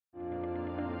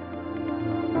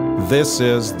This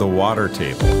is The Water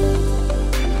Table.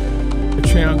 A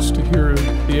chance to hear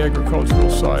the agricultural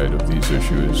side of these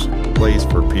issues. A place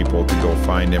for people to go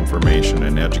find information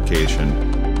and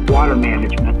education. Water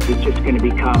management is just going to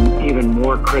become even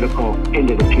more critical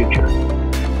into the future.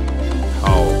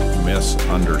 How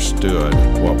misunderstood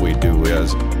what we do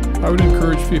is. I would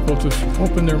encourage people to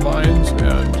open their minds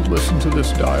and listen to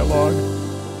this dialogue.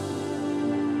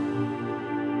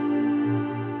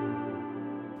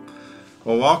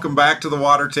 Well, welcome back to the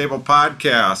Water Table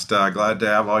Podcast. Glad to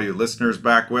have all you listeners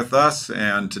back with us.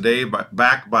 And today,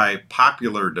 back by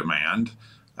popular demand,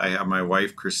 I have my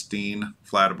wife, Kristine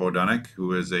Fladeboe-Duininck,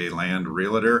 who is a land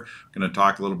realtor. I'm going to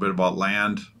talk a little bit about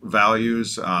land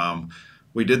values.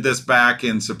 We did this back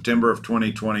in September of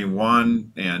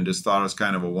 2021 and just thought it was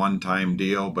kind of a one-time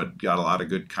deal, but got a lot of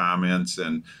good comments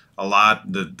and a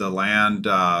lot, the land,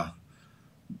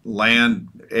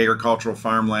 agricultural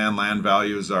farmland, land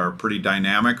values are pretty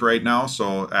dynamic right now.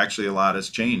 So actually a lot has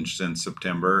changed since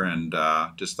September, and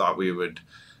just thought we would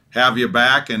have you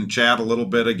back and chat a little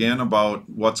bit again about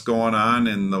what's going on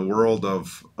in the world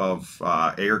of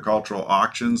agricultural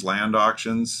auctions, land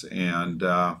auctions, and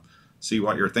see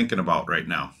what you're thinking about right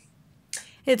now.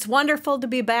 It's wonderful to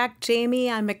be back,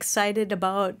 Jamie. I'm excited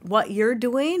about what you're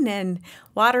doing and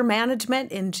water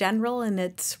management in general, and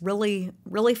it's really,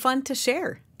 really fun to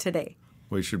share today.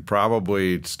 We should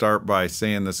probably start by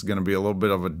saying this is going to be a little bit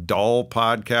of a dull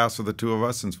podcast for the two of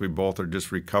us, since we both are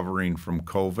just recovering from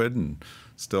COVID and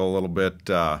still a little bit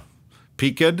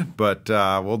peaked, but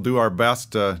we'll do our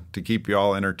best to keep you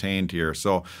all entertained here.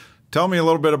 So tell me a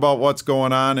little bit about what's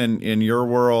going on in your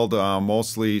world,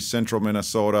 mostly central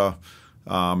Minnesota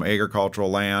agricultural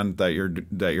land that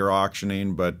you're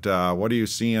auctioning. But what do you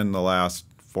see in the last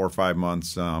 4 or 5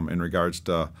 months in regards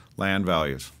to land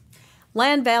values?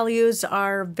 Land values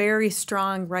are very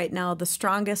strong right now, the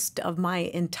strongest of my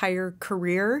entire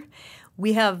career.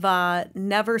 We have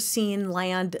never seen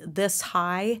land this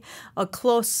high. A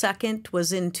close second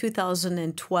was in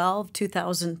 2012,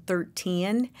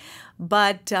 2013.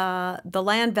 But the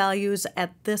land values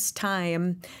at this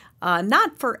time,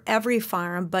 not for every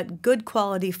farm, but good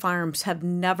quality farms have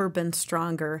never been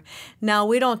stronger. Now,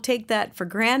 we don't take that for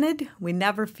granted. We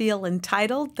never feel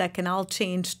entitled. That can all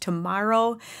change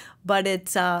tomorrow. But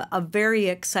it's a very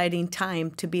exciting time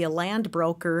to be a land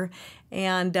broker,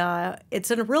 and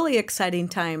it's a really exciting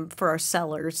time for our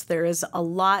sellers. There is a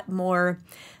lot more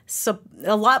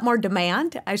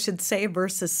demand, I should say,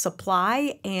 versus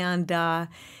supply, and the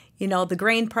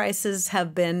grain prices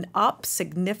have been up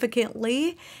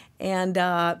significantly, and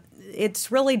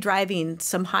it's really driving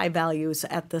some high values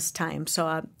at this time.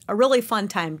 So a really fun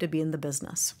time to be in the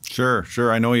business. Sure.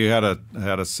 I know you had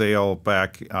a sale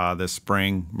back this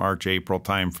spring, March, April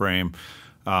timeframe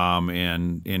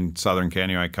in southern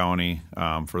Kansas County.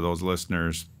 For those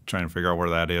listeners trying to figure out where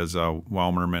that is,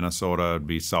 Welmer, Minnesota, would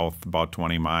be south about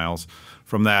 20 miles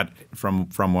from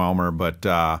Welmer. But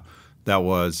that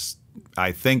was,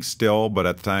 I think, still, but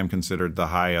at the time considered the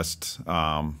highest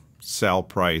sell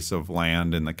price of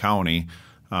land in the county.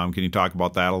 Can you talk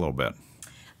about that a little bit?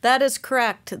 That is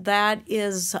correct. That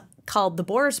is called the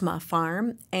Boersma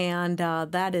Farm, and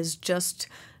that is just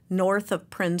north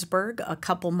of Princeburg, a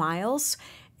couple miles.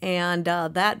 And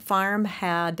that farm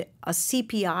had a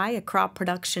CPI, a crop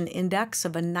production index,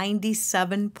 of a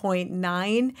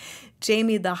 97.9.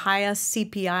 Jamie, the highest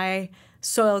CPI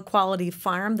soil quality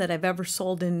farm that I've ever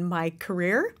sold in my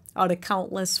career, out of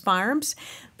countless farms.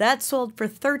 That sold for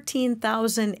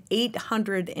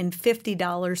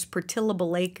 $13,850 per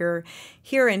tillable acre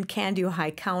here in Kansas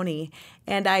County.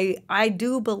 And I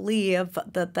do believe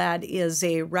that is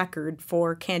a record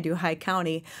for Kansas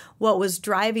County. What was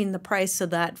driving the price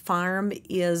of that farm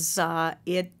is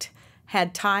it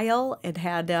had tile, it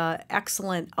had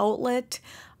excellent outlet,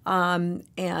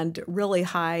 and really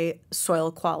high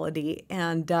soil quality,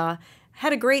 and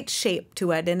had a great shape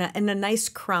to it and a nice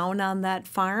crown on that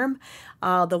farm.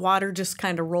 The water just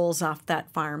kind of rolls off that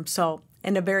farm. So,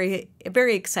 and a very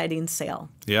exciting sale.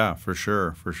 Yeah, for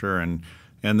sure.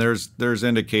 And there's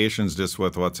indications just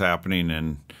with what's happening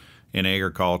in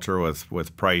agriculture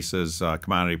with prices,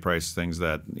 commodity price things,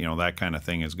 that that kind of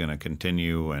thing is going to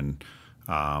continue, and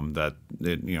that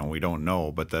we don't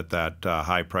know, but that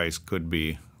high price could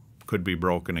be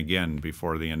broken again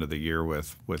before the end of the year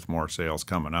with more sales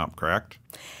coming up, correct?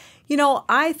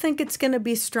 I think it's going to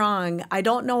be strong. I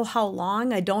don't know how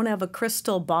long. I don't have a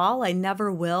crystal ball. I never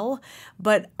will.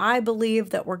 But I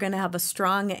believe that we're going to have a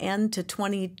strong end to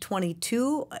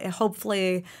 2022.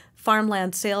 Hopefully,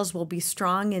 farmland sales will be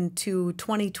strong into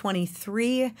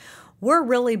 2023. We're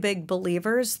really big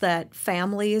believers that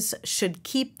families should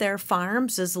keep their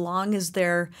farms as long as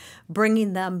they're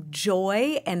bringing them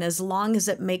joy and as long as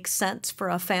it makes sense for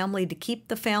a family to keep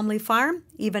the family farm,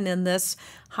 even in this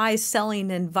high-selling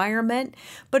environment.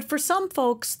 But for some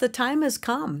folks, the time has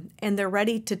come and they're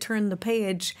ready to turn the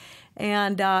page,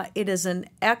 and it is an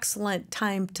excellent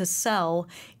time to sell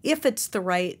if it's the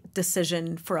right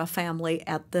decision for a family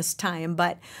at this time.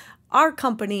 But our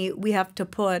company, we have to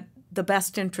put the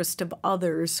best interest of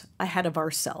others ahead of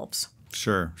ourselves.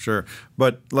 Sure, sure.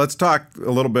 But let's talk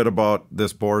a little bit about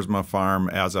this Boersma farm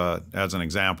as an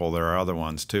example. There are other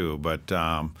ones too, but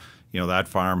that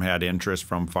farm had interest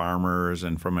from farmers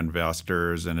and from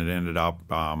investors, and it ended up,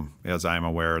 as I'm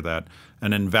aware, that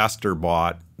an investor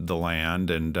bought the land.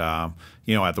 And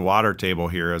at the water table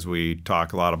here, as we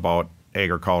talk a lot about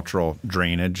agricultural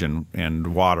drainage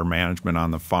and water management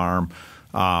on the farm,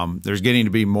 there's getting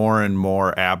to be more and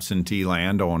more absentee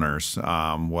landowners,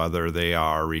 whether they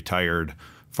are retired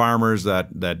farmers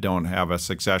that don't have a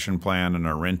succession plan and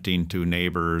are renting to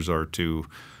neighbors or to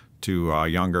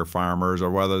younger farmers, or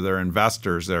whether they're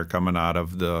investors that are coming out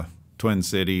of the Twin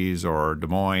Cities or Des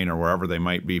Moines or wherever they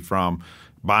might be from,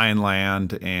 buying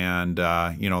land, and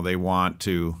they want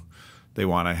to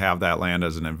have that land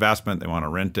as an investment. They want to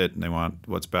rent it, and they want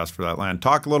what's best for that land.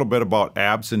 Talk a little bit about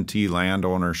absentee land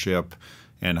ownership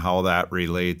and how that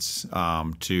relates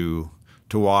to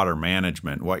water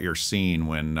management. What you're seeing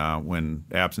when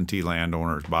absentee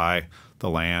landowners buy the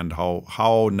land.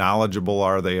 How knowledgeable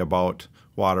are they about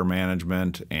water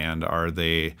management, and are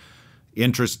they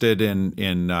interested in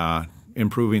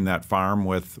improving that farm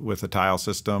with a tile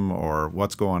system, or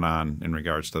what's going on in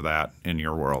regards to that in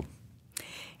your world?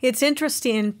 It's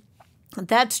interesting.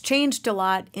 That's changed a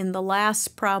lot in the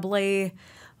last probably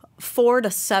 4 to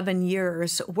 7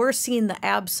 years. We're seeing the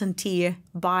absentee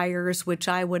buyers, which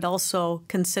I would also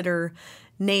consider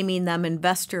naming them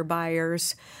investor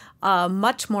buyers,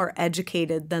 much more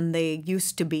educated than they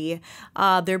used to be.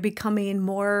 They're becoming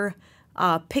more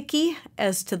picky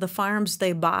as to the farms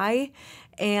they buy,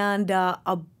 and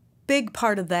a big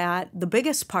part of that, the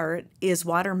biggest part, is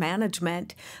water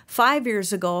management. 5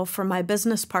 years ago, for my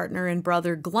business partner and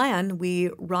brother Glenn, we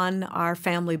run our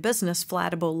family business,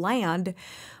 Fladeboe Land.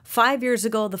 5 years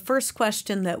ago, the first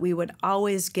question that we would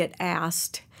always get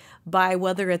asked by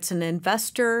whether it's an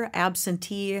investor,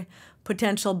 absentee,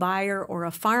 potential buyer, or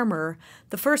a farmer,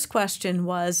 the first question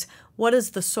was, what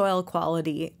is the soil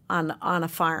quality on a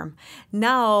farm?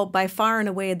 Now, by far and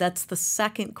away, that's the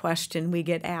second question we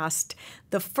get asked.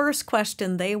 The first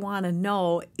question they want to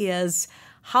know is,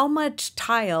 how much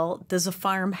tile does a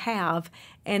farm have?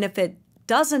 And if it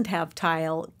doesn't have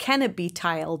tile, can it be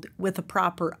tiled with a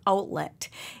proper outlet?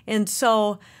 And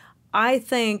so I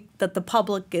think that the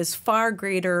public is far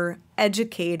greater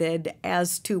educated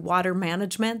as to water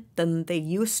management than they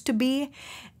used to be,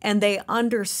 and they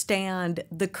understand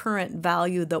the current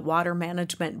value that water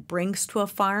management brings to a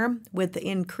farm with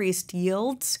increased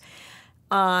yields.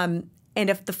 And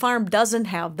if the farm doesn't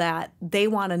have that, they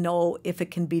want to know if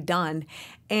it can be done.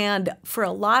 And for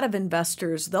a lot of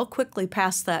investors, they'll quickly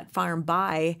pass that farm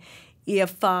by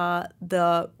if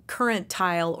the current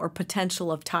tile or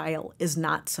potential of tile is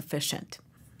not sufficient.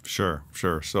 Sure,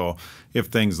 sure. So if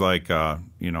things like a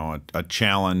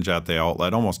challenge at the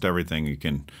outlet, almost everything you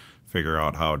can figure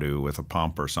out how to with a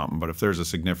pump or something. But if there's a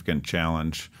significant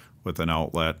challenge with an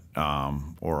outlet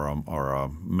or a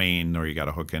main, or you got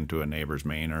to hook into a neighbor's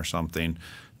main or something,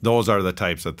 those are the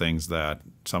types of things that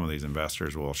some of these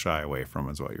investors will shy away from,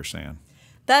 is what you're saying.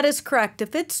 That is correct.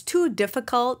 If it's too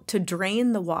difficult to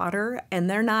drain the water and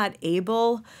they're not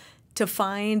able to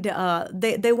find,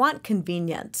 they want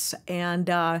convenience.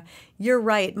 And you're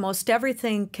right, most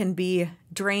everything can be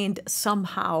drained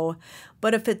somehow.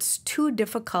 But if it's too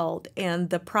difficult and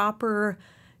the proper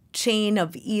chain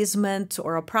of easement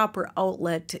or a proper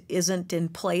outlet isn't in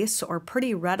place or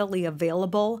pretty readily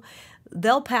available,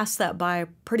 they'll pass that by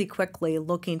pretty quickly,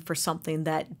 looking for something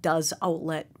that does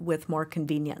outlet with more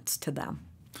convenience to them.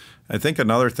 I think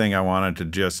another thing I wanted to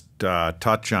just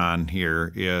touch on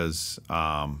here is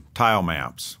tile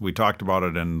maps. We talked about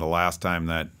it in the last time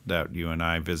that you and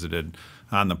I visited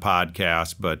on the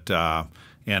podcast, but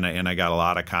and I got a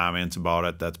lot of comments about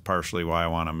it. That's partially why I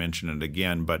want to mention it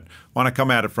again, but I want to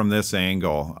come at it from this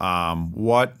angle.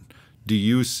 What do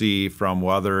you see from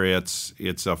whether it's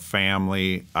a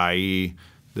family, i.e.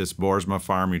 this Boersma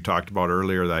farm you talked about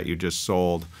earlier that you just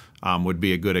sold would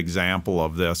be a good example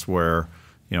of this, where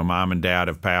mom and dad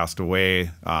have passed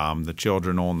away. The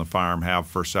children own the farm, have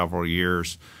for several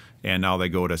years, and now they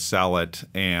go to sell it.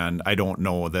 And I don't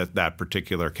know that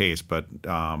particular case, but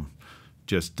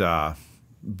just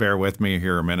bear with me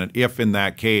here a minute. If in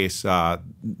that case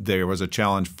there was a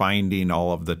challenge finding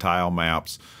all of the tile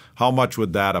maps, how much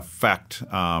would that affect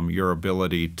your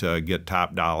ability to get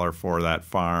top dollar for that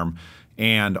farm?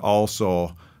 And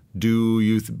also, do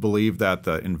you believe that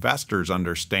the investors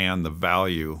understand the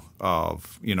value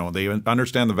of, they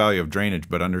understand the value of drainage,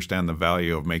 but understand the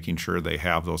value of making sure they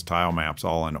have those tile maps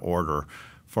all in order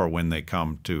for when they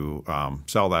come to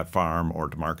sell that farm or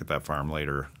to market that farm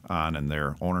later on in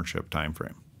their ownership time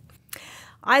frame?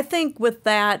 I think with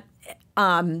that,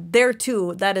 there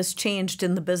too, that has changed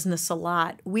in the business a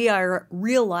lot. We are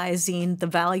realizing the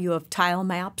value of tile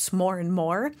maps more and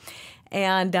more.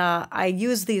 And I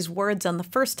used these words on the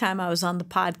first time I was on the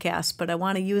podcast, but I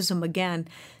want to use them again.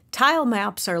 Tile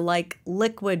maps are like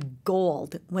liquid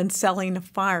gold when selling a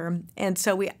farm. And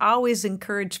so we always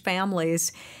encourage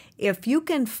families, if you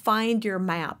can find your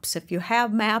maps, if you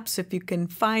have maps, if you can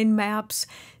find maps,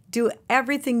 do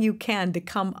everything you can to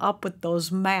come up with those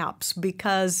maps,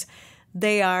 because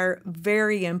they are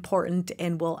very important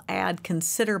and will add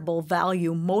considerable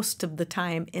value most of the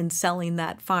time in selling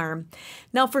that farm.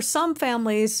 Now, for some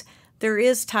families, there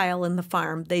is tile in the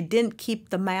farm. They didn't keep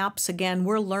the maps. Again,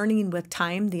 we're learning with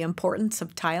time the importance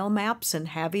of tile maps and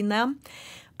having them.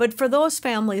 But for those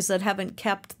families that haven't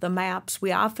kept the maps,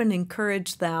 we often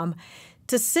encourage them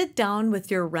to sit down with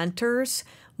your renters.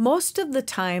 Most of the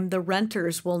time, the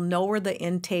renters will know where the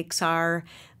intakes are.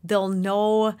 They'll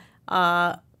know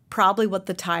probably what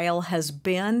the tile has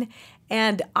been.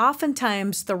 And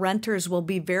oftentimes, the renters will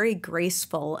be very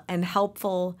graceful and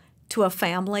helpful to a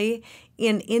family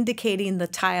in indicating the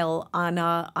tile on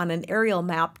an aerial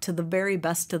map to the very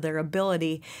best of their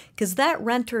ability, because that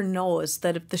renter knows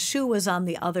that if the shoe was on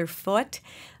the other foot,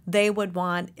 they would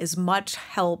want as much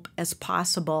help as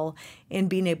possible in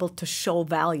being able to show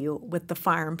value with the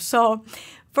farm. So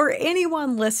for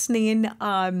anyone listening,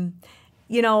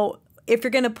 if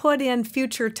you're going to put in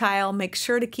future tile, make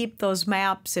sure to keep those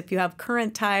maps. If you have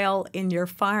current tile in your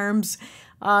farms,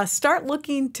 start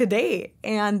looking today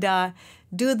and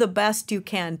do the best you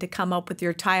can to come up with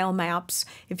your tile maps.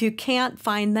 If you can't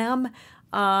find them,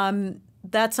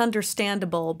 that's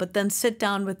understandable, but then sit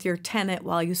down with your tenant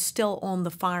while you still own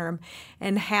the farm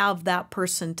and have that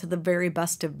person, to the very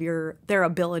best of their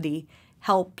ability,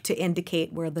 help to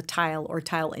indicate where the tile or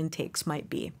tile intakes might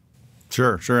be.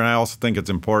 Sure. And I also think it's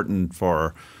important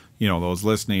for, those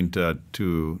listening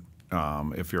to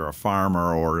if you're a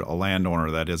farmer or a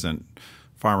landowner that isn't,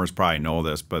 farmers probably know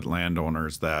this, but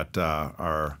landowners that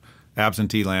are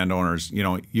absentee landowners,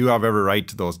 you have every right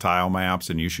to those tile maps,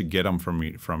 and you should get them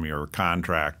from your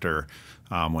contractor.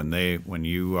 When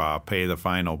you pay the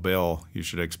final bill, you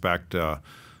should expect a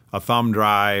thumb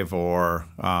drive or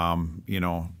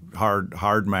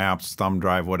hard maps, thumb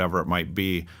drive, whatever it might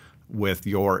be, with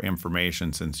your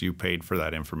information, since you paid for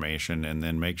that information. And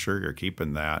then make sure you're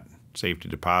keeping that safety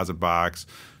deposit box,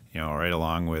 right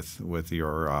along with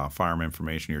your farm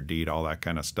information, your deed, all that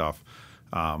kind of stuff.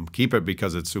 Keep it,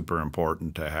 because it's super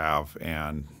important to have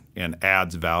and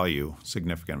adds value,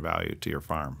 significant value to your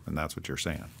farm. And that's what you're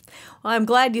saying. Well, I'm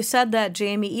glad you said that,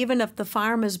 Jamie. Even if the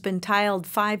farm has been tiled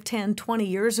 5, 10, 20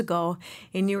 years ago,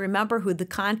 and you remember who the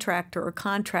contractor or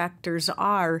contractors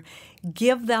are,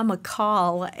 give them a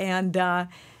call and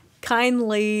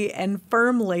kindly and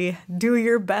firmly do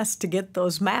your best to get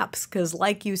those maps, because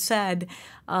like you said,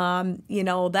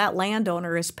 that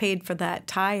landowner has paid for that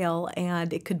tile,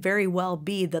 and it could very well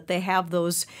be that they have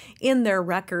those in their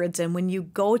records. And when you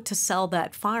go to sell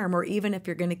that farm, or even if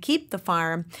you're going to keep the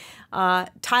farm,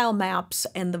 tile maps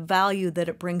and the value that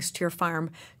it brings to your farm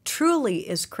truly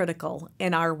is critical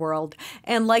in our world.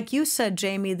 And like you said,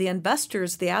 Jamie, the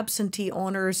investors, the absentee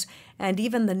owners, and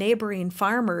even the neighboring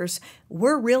farmers,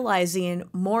 we're realizing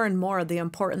more and more the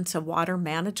importance of water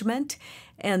management.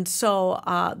 And so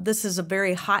this is a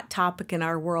very hot topic in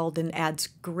our world and adds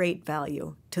great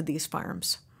value to these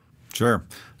farms. Sure.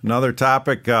 Another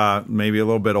topic, maybe a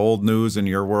little bit old news in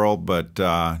your world, but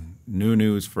new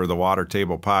news for the Water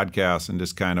Table podcast, and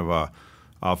just kind of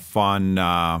a fun,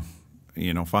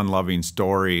 fun-loving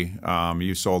story.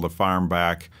 You sold a farm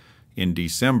back in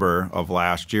December of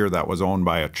last year that was owned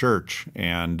by a church,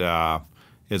 and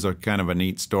is a kind of a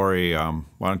neat story.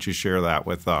 Why don't you share that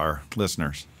with our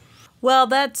listeners? Well,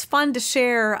 that's fun to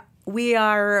share. We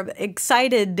are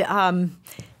excited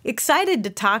Excited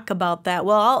to talk about that.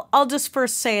 Well, I'll just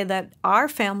first say that our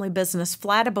family business,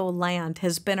 Fladeboe Land,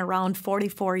 has been around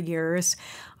 44 years.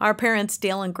 Our parents,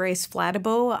 Dale and Grace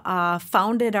Fladeboe,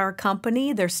 founded our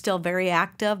company. They're still very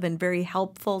active and very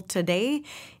helpful today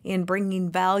in bringing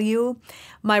value.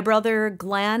 My brother,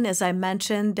 Glenn, as I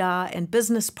mentioned, and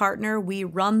business partner, we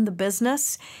run the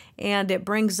business, and it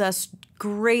brings us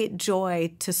great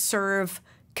joy to serve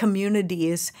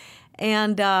communities.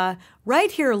 And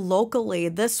right here locally,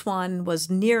 this one was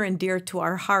near and dear to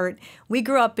our heart. We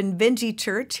grew up in Vingie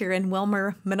Church here in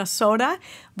Willmar, Minnesota,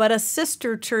 but a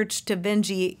sister church to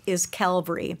Vingie is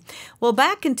Calvary. Well,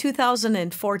 back in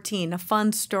 2014, a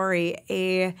fun story,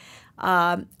 a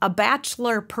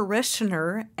bachelor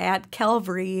parishioner at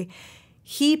Calvary,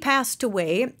 he passed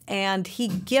away, and he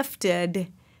gifted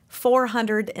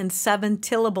 407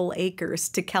 tillable acres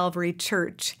to Calvary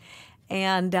Church.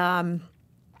 And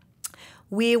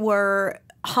we were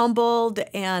humbled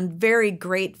and very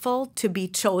grateful to be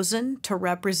chosen to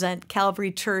represent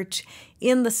Calvary Church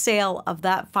in the sale of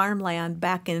that farmland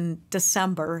back in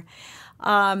December.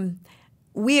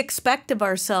 We expect of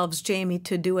ourselves, Jamie,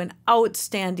 to do an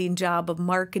outstanding job of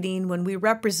marketing when we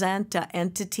represent an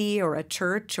entity or a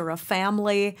church or a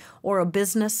family or a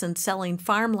business and selling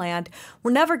farmland.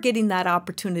 We're never getting that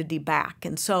opportunity back.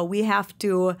 And so we have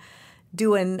to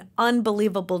do an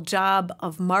unbelievable job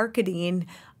of marketing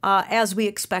as we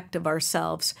expect of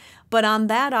ourselves. But on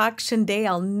that auction day,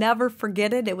 I'll never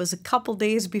forget it. It was a couple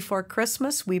days before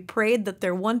Christmas. We prayed that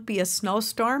there wouldn't be a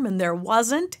snowstorm, and there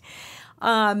wasn't.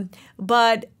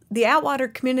 But the Atwater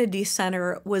Community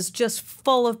Center was just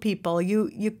full of people.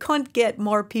 You couldn't get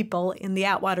more people in the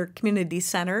Atwater Community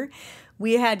Center.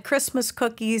 We had Christmas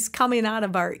cookies coming out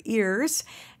of our ears,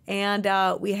 and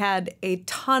we had a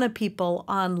ton of people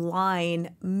online,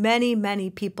 many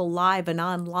people live and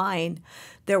online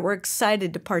that were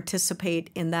excited to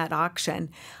participate in that auction.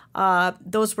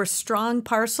 Those were strong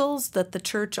parcels that the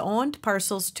church owned,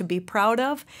 parcels to be proud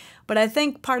of. But I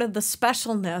think part of the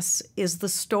specialness is the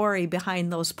story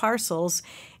behind those parcels,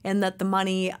 and that the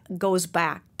money goes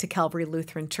back to Calvary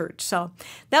Lutheran Church. So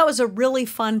that was a really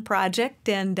fun project.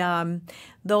 And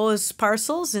those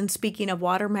parcels, and speaking of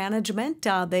water management,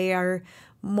 they are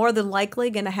more than likely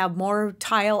going to have more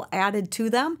tile added to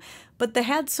them. But they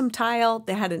had some tile,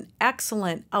 they had an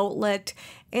excellent outlet,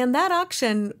 and that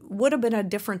auction would have been a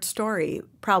different story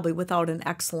probably without an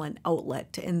excellent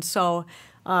outlet. And so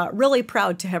really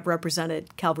proud to have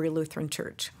represented Calvary Lutheran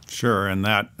Church. Sure, and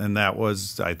that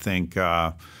was, I think,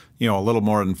 a little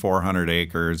more than 400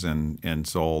 acres and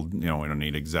sold, we don't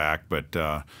need exact, but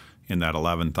in that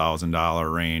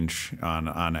 $11,000 range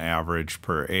on average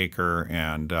per acre.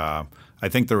 And I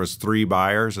think there was 3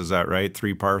 buyers, is that right?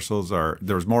 3 parcels, or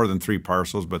there was more than 3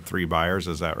 parcels, but 3 buyers,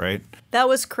 is that right? That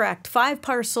was correct. 5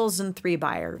 parcels and 3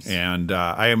 buyers. And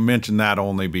I mentioned that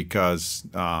only because,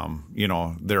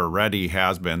 there already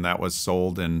has been, that was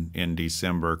sold in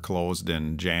December, closed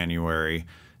in January,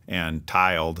 and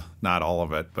tiled, not all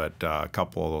of it, but a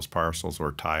couple of those parcels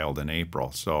were tiled in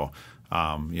April. So,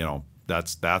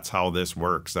 that's how this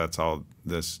works. That's how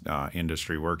this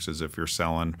industry works, is if you're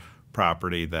selling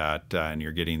property that and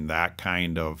you're getting that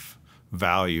kind of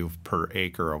value per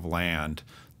acre of land,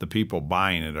 the people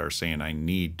buying it are saying, I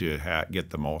need to get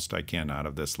the most I can out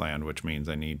of this land, which means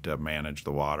I need to manage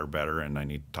the water better and I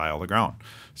need to tile the ground.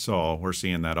 So we're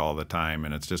seeing that all the time,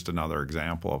 and it's just another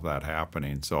example of that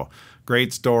happening. So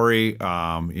great story,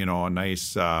 a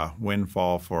nice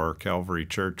windfall for Calvary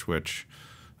Church, which,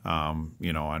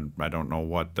 and I don't know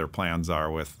what their plans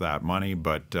are with that money,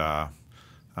 but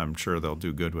I'm sure they'll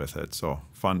do good with it. So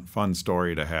fun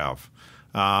story to have.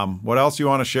 What else you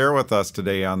want to share with us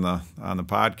today on the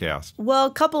podcast? Well,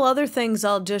 a couple other things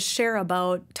I'll just share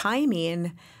about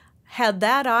timing. Had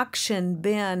that auction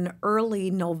been early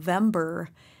November,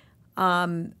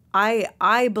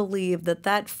 I believe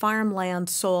that farmland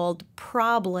sold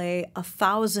probably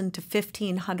 $1,000 to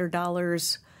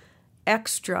 $1,500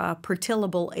 extra per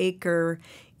tillable acre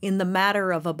in the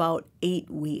matter of about 8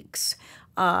 weeks.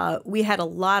 We had a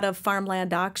lot of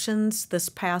farmland auctions this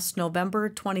past November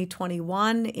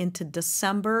 2021 into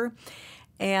December,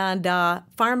 and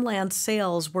farmland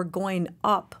sales were going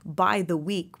up by the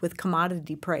week with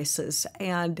commodity prices.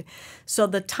 And so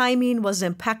the timing was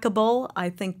impeccable.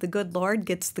 I think the good Lord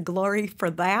gets the glory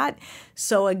for that.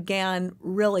 So again,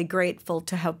 really grateful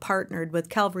to have partnered with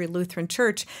Calvary Lutheran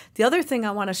Church. The other thing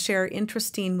I want to share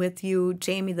interesting with you,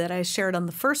 Jamie, that I shared on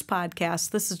the first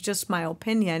podcast, this is just my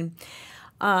opinion.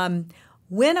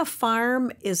 When a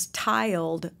farm is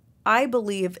tiled, I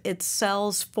believe it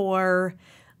sells for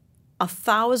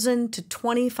 $1,000 to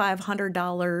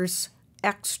 $2,500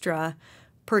 extra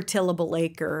per tillable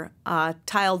acre,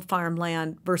 tiled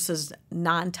farmland versus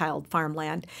non-tiled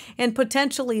farmland, and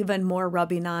potentially even more,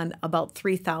 rubbing on about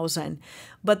 3,000.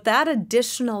 But that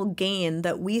additional gain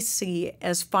that we see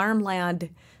as farmland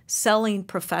selling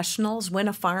professionals when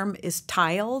a farm is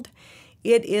tiled,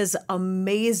 it is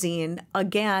amazing.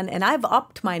 Again, and I've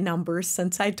upped my numbers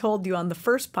since I told you on the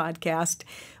first podcast,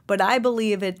 but I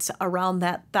believe it's around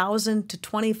that $1,000 to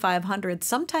 $2,500,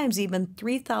 sometimes even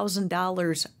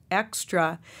 $3,000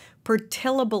 extra per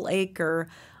tillable acre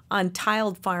on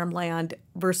tiled farmland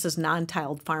versus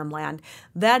non-tiled farmland.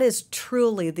 That is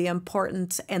truly the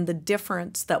importance and the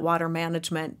difference that water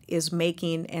management is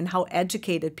making and how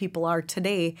educated people are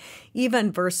today, even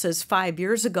versus 5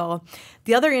 years ago.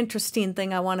 The other interesting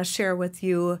thing I want to share with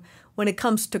you when it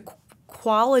comes to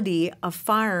quality of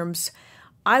farms,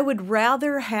 I would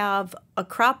rather have a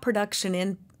crop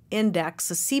production index,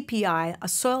 a CPI, a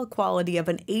soil quality of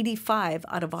an 85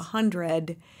 out of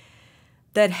 100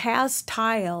 that has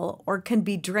tile or can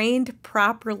be drained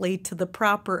properly to the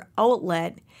proper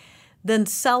outlet than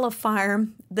sell a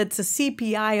farm that's a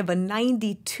CPI of a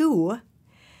 92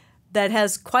 that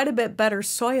has quite a bit better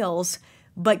soils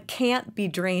but can't be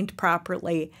drained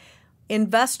properly.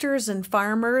 Investors and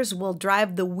farmers will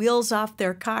drive the wheels off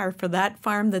their car for that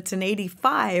farm that's an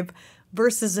 85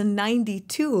 versus a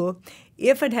 92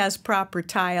 if it has proper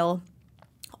tile,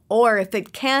 or if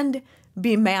it can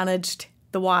be managed,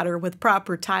 the water with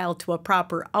proper tile to a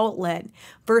proper outlet,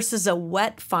 versus a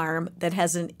wet farm that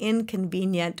has an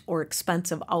inconvenient or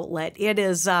expensive outlet.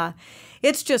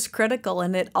 It's just critical,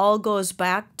 and it all goes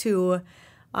back to,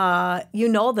 you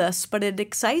know this, but it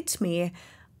excites me,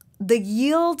 the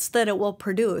yields that it will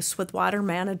produce with water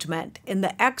management and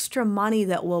the extra money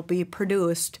that will be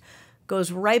produced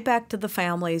goes right back to the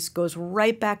families, goes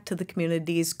right back to the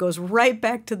communities, goes right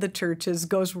back to the churches,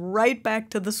 goes right back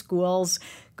to the schools,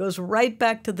 goes right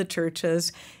back to the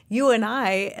churches. You and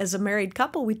I, as a married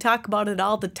couple, we talk about it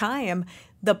all the time,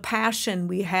 the passion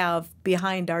we have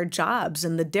behind our jobs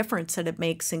and the difference that it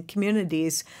makes in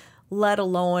communities, let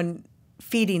alone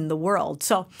feeding the world.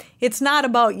 So it's not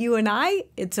about you and I,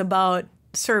 it's about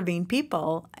serving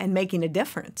people and making a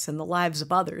difference in the lives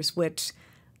of others, which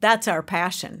that's our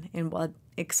passion and what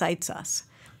excites us.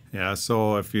 Yeah,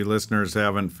 so if you listeners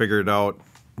haven't figured out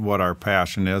what our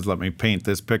passion is, let me paint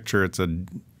this picture. It's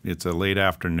a late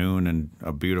afternoon and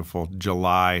a beautiful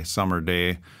July summer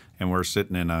day, and we're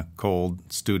sitting in a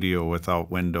cold studio without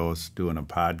windows doing a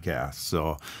podcast.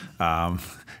 So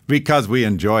because we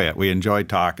enjoy it. We enjoy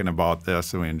talking about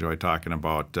this, and we enjoy talking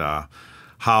about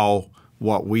how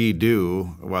what we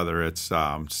do, whether it's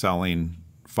selling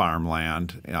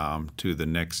farmland to the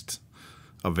next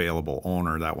available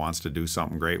owner that wants to do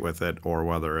something great with it, or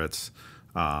whether it's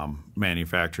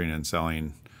manufacturing and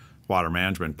selling water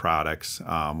management products,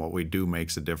 what we do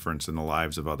makes a difference in the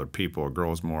lives of other people. It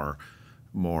grows more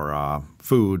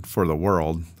food for the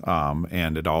world,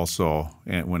 and it also,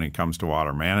 when it comes to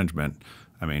water management,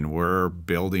 I mean, we're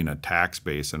building a tax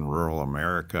base in rural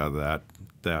America that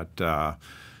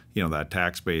that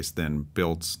tax base then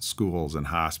builds schools and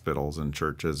hospitals and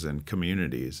churches and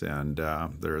communities, and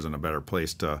there isn't a better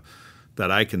place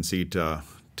that I can see to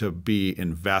be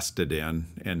invested in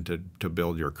and to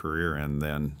build your career in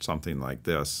than something like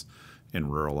this in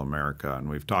rural America. And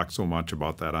we've talked so much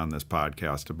about that on this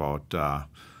podcast, about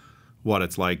what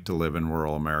it's like to live in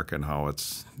rural America and how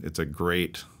it's a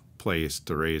great place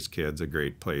to raise kids, a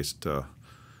great place to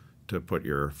put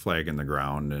your flag in the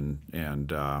ground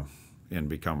and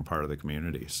become part of the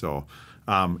community. So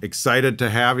excited to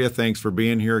have you. Thanks for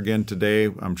being here again today.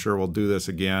 I'm sure we'll do this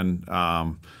again.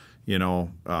 Buying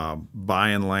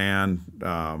land,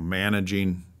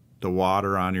 managing the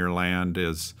water on your land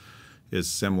is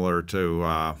similar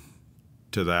to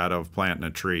that of planting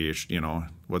a tree.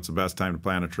 What's the best time to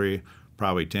plant a tree?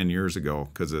 Probably 10 years ago,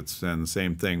 because it's and the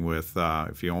same thing with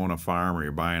if you own a farm or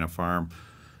you're buying a farm,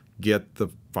 get the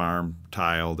farm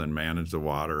tiled and manage the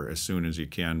water as soon as you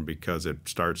can, because it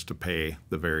starts to pay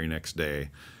the very next day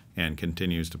and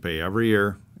continues to pay every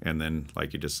year. And then,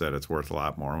 like you just said, it's worth a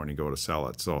lot more when you go to sell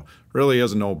it. So really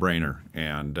is a no-brainer,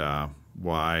 and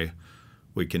why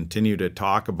we continue to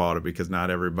talk about it, because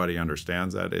not everybody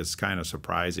understands that. It's kind of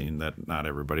surprising that not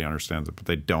everybody understands it, but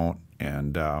they don't.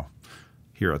 And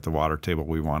here at the Water Table,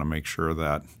 we want to make sure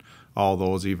that all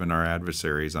those, even our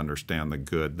adversaries, understand the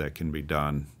good that can be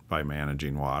done by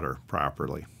managing water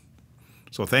properly.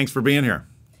 So thanks for being here.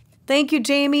 Thank you,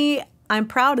 Jamie. I'm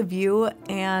proud of you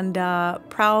and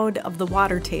proud of the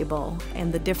Water Table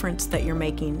and the difference that you're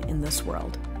making in this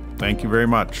world. Thank you very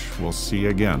much. We'll see you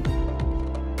again.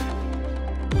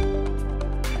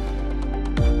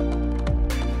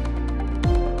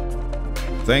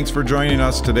 Thanks for joining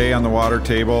us today on the Water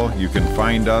Table. You can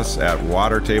find us at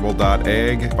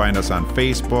watertable.ag. Find us on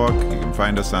Facebook. You can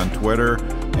find us on Twitter.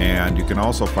 And you can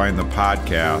also find the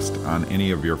podcast on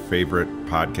any of your favorite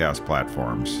podcast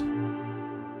platforms.